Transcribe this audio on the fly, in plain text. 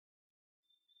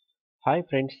Hi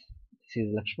friends, this is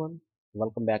Lakshman.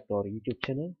 Welcome back to our YouTube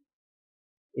channel.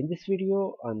 In this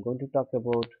video, I'm going to talk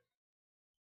about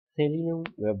Selenium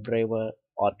WebDriver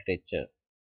architecture.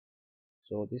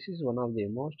 So this is one of the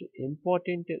most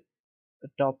important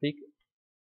topic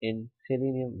in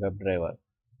Selenium WebDriver.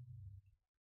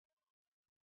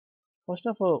 First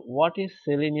of all, what is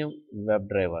Selenium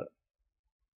WebDriver?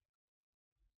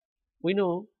 We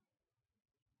know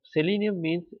Selenium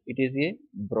means it is a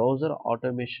browser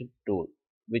automation tool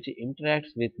which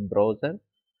interacts with browser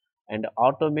and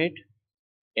automate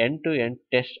end-to-end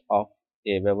test of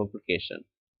a web application.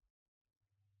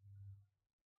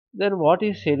 Then what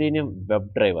is Selenium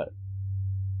WebDriver?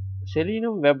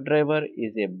 Selenium WebDriver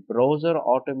is a browser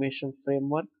automation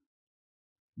framework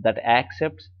that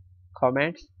accepts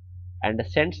commands and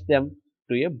sends them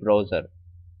to a browser.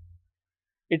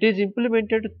 It is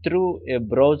implemented through a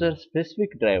browser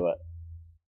specific driver.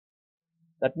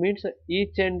 That means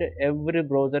each and every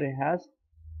browser has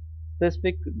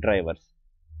specific drivers.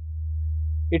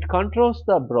 It controls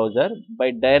the browser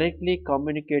by directly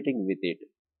communicating with it.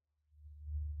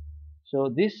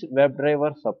 So this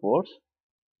WebDriver supports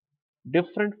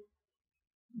different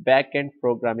backend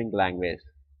programming languages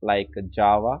like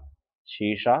Java,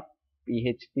 C Sharp,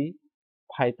 PHP,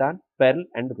 Python, Perl,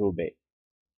 and Ruby.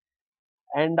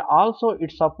 And also it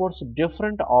supports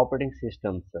different operating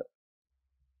systems: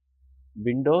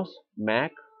 Windows,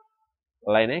 Mac,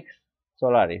 Linux,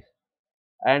 Solaris.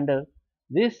 And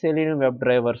this Selenium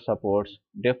WebDriver supports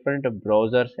different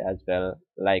browsers as well,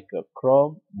 like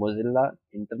Chrome, Mozilla,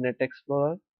 Internet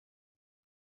Explorer,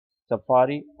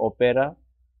 Safari, Opera,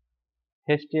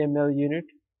 HTML Unit,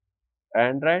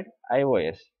 Android,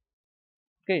 iOS.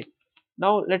 Okay,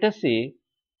 now let us see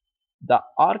the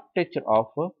architecture of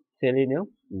Selenium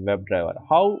WebDriver.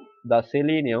 How the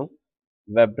Selenium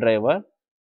WebDriver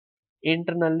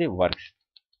internally works.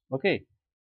 Okay,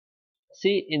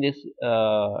 see in this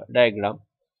diagram.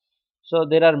 So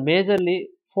there are majorly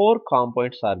four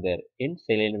components are there in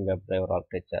Selenium WebDriver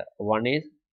architecture. One is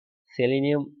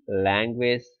Selenium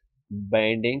language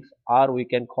bindings, or we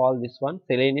can call this one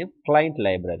Selenium client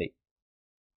library.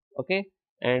 Okay,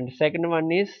 and second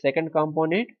one is second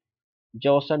component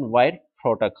JSON wire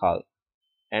protocol,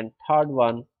 and third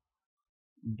one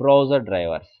browser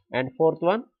drivers, and fourth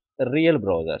one real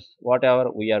browsers, whatever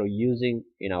we are using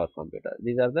in our computer.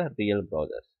 These are the real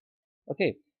browsers.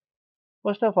 Okay,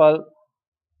 first of all,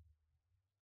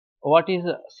 what is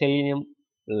Selenium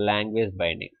language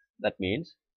binding? That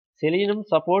means Selenium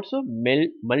supports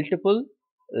multiple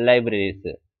libraries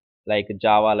like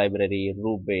Java library,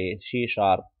 Ruby, C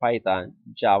Sharp, Python,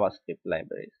 JavaScript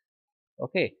libraries.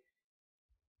 Okay,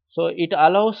 so it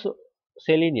allows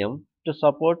Selenium to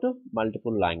support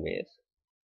multiple languages.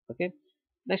 Okay,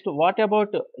 next, what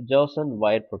about JSON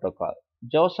wire protocol?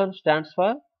 JSON stands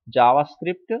for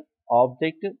JavaScript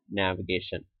Object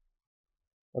Navigation.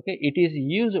 Okay, it is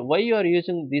used. Why you are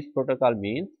using this protocol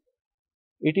means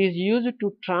it is used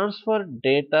to transfer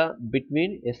data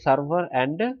between a server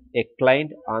and a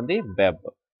client on the web.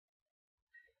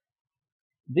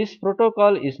 This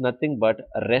protocol is nothing but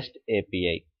a REST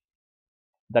API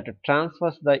that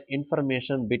transfers the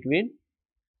information between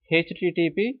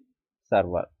HTTP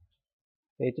server.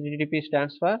 HTTP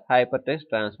stands for Hypertext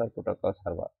Transfer Protocol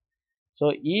Server.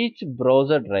 So each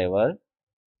browser driver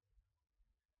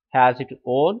has its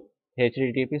own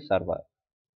HTTP server.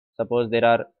 Suppose there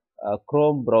are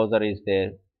Chrome browser is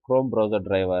there, Chrome browser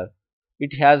driver,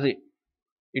 it has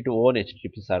its own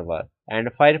HTTP server, and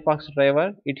Firefox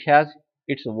driver, it has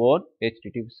its own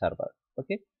HTTP server.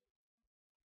 Okay.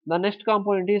 The next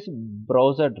component is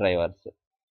browser drivers.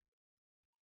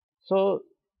 So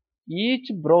each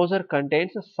browser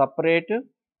contains a separate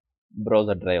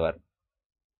browser driver.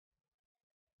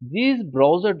 These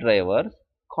browser drivers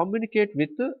communicate with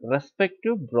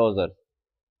respective browsers,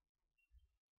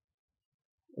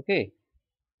 okay,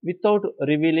 without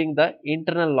revealing the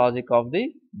internal logic of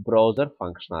the browser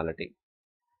functionality.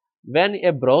 When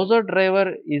a browser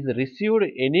driver is received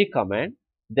any command,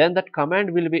 then that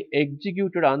command will be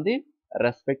executed on the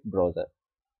respect browser.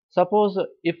 Suppose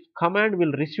if command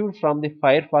will receive from the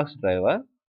Firefox driver,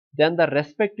 then the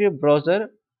respective browser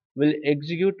will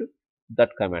execute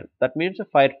that command. That means the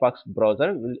Firefox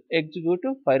browser will execute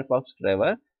Firefox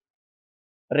driver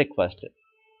request.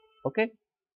 Okay,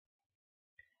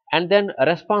 and then a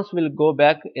response will go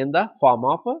back in the form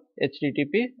of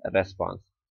HTTP response.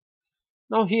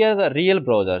 Now here the real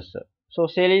browsers. So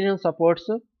Selenium supports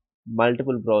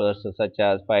multiple browsers such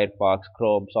as Firefox,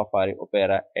 Chrome, Safari,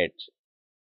 Opera, Edge.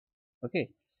 Okay.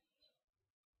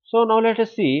 So now let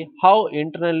us see how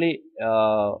internally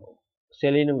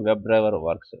Selenium WebDriver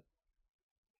works.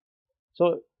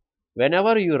 So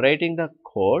whenever you writing the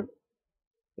code,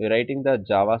 you writing the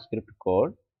JavaScript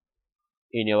code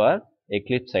in your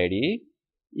Eclipse IDE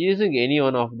using any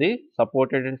one of the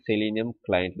supported Selenium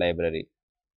client library.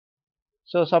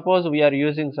 So suppose we are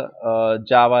using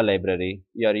Java library,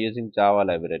 we are using Java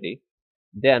library,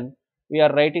 then we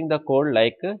are writing the code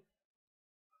like to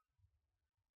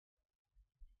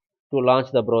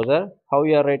launch the browser. How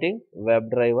you are writing?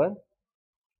 WebDriver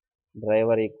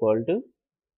driver equal to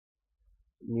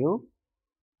new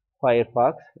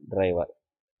Firefox driver,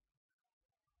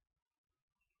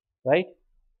 right?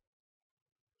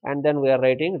 And then we are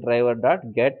writing driver dot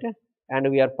get,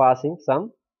 and we are passing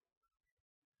some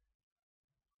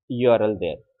URL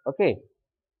there. Okay.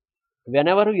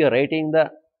 Whenever you are writing the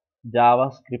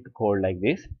JavaScript code like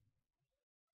this,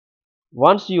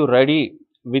 once you ready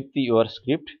with your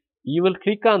script, you will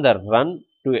click on the run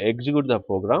to execute the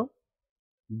program.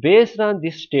 Based on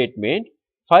this statement,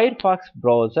 Firefox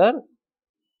browser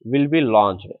will be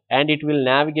launched and it will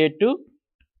navigate to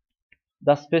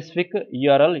the specific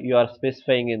URL you are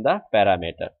specifying in the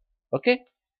parameter. Okay.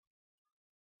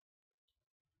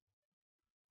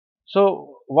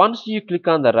 So once you click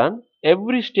on the run,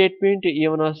 every statement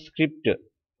in a script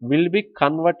will be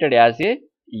converted as a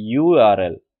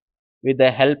URL with the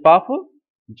help of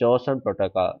JSON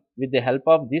protocol. With the help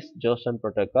of this JSON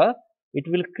protocol, it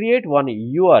will create one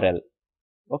URL.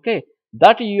 Okay,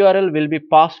 that URL will be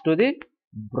passed to the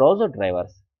browser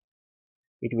drivers.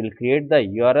 It will create the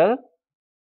URL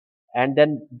and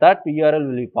then that URL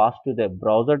will be passed to the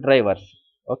browser drivers.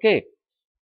 Okay,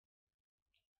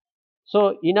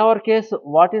 so in our case,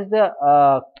 what is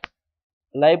the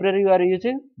library you are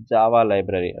using? Java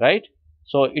library, right?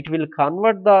 So it will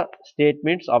convert the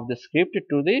statements of the script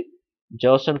to the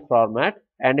JSON format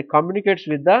and communicates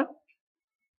with the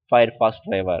Firefox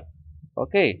driver.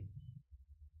 Okay.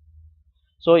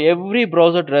 So every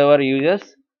browser driver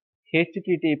uses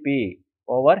HTTP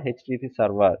over HTTP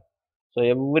server. So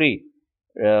every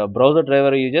browser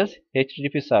driver uses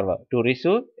HTTP server to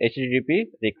receive HTTP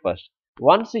request.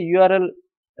 Once URL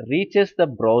reaches the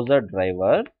browser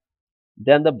driver,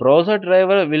 then the browser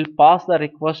driver will pass the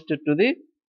request to the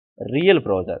real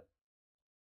browser.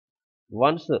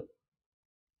 Once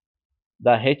the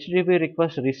HTTP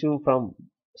request received from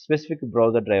specific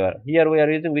browser driver, here we are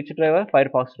using which driver?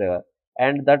 Firefox driver,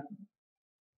 and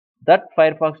that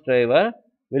Firefox driver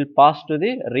will pass to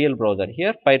the real browser,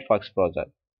 here Firefox browser.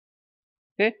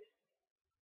 Okay,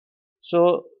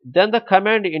 so then the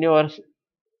command in your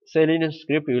Selenium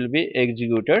script will be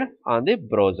executed on the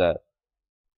browser.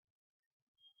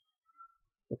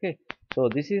 Okay, so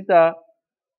this is the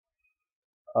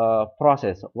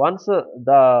process. Once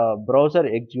the browser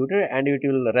executed and it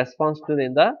will respond to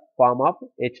in the form of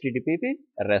HTTP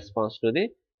response to the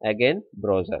again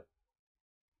browser.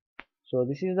 So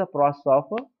this is the process of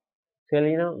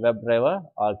Selenium WebDriver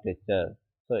architecture.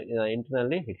 So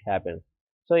internally it happens.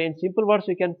 So in simple words,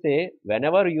 you can say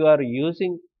whenever you are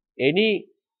using any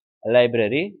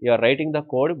library, you are writing the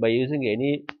code by using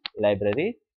any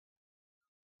library,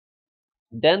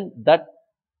 then that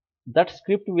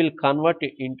script will convert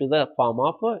it into the form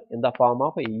of in the form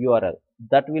of a URL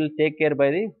that will take care by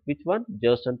the which one?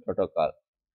 JSON protocol.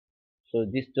 So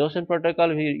this JSON protocol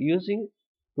we are using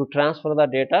to transfer the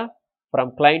data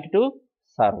from client to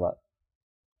server.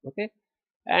 Okay,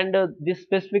 and this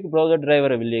specific browser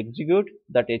driver will execute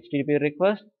that HTTP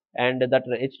request, and that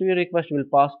HTTP request will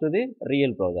pass to the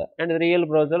real browser, and the real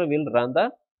browser will run the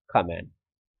command,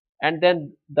 and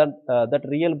then that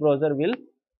real browser will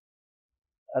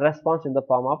response in the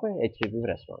form of a HTTP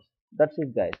response. That's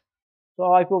it, guys.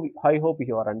 So I hope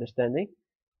you are understanding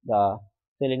the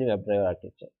Selenium WebDriver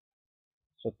architecture.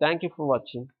 So thank you for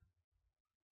watching.